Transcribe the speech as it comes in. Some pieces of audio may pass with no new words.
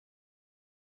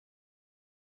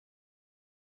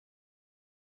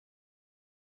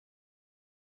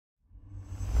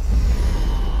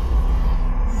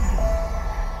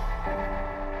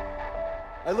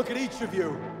I look at each of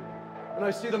you, and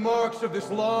I see the marks of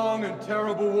this long and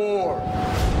terrible war.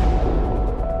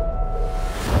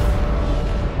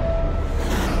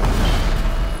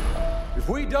 If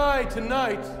we die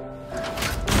tonight,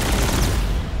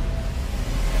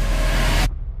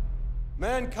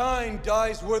 mankind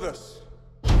dies with us.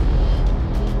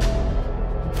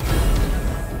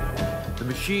 The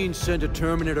machine sent a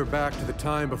Terminator back to the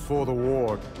time before the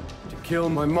war to kill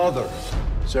my mother,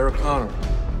 Sarah Connor.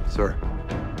 Sir,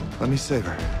 let me save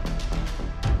her.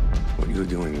 What you're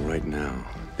doing right now,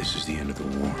 this is the end of the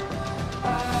war.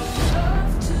 I'd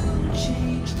love to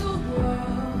change the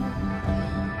world,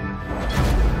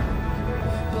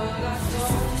 but I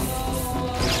don't know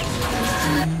what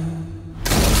to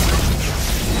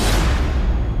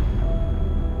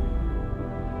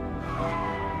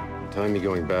do. Time you're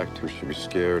going back to, she'll be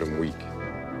scared and weak.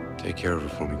 Take care of her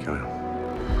for me, Kyle.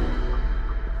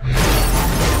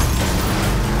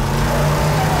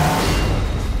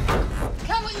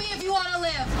 Come with me if you want to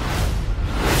live!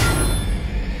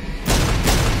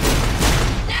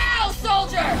 Now,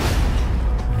 soldier!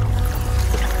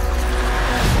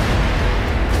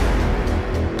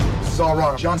 This is all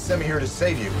wrong. John sent me here to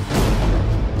save you.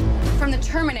 From the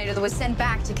Terminator that was sent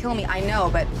back to kill me, I know,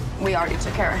 but we already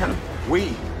took care of him.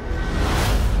 We?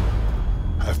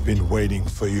 I've been waiting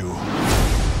for you.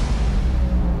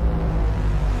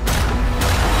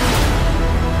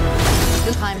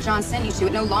 The time John sent you to,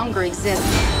 it no longer exists.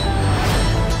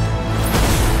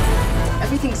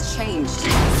 Everything's changed.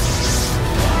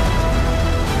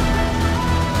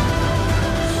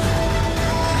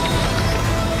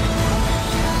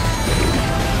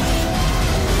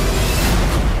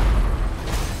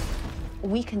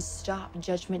 We can stop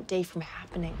Judgment Day from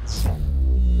happening.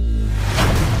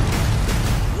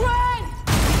 Run!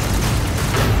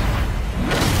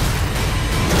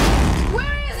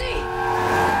 Where is he?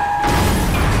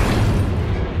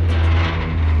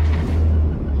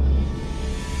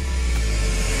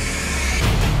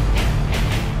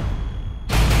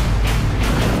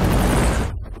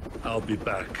 I'll be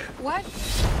back. What?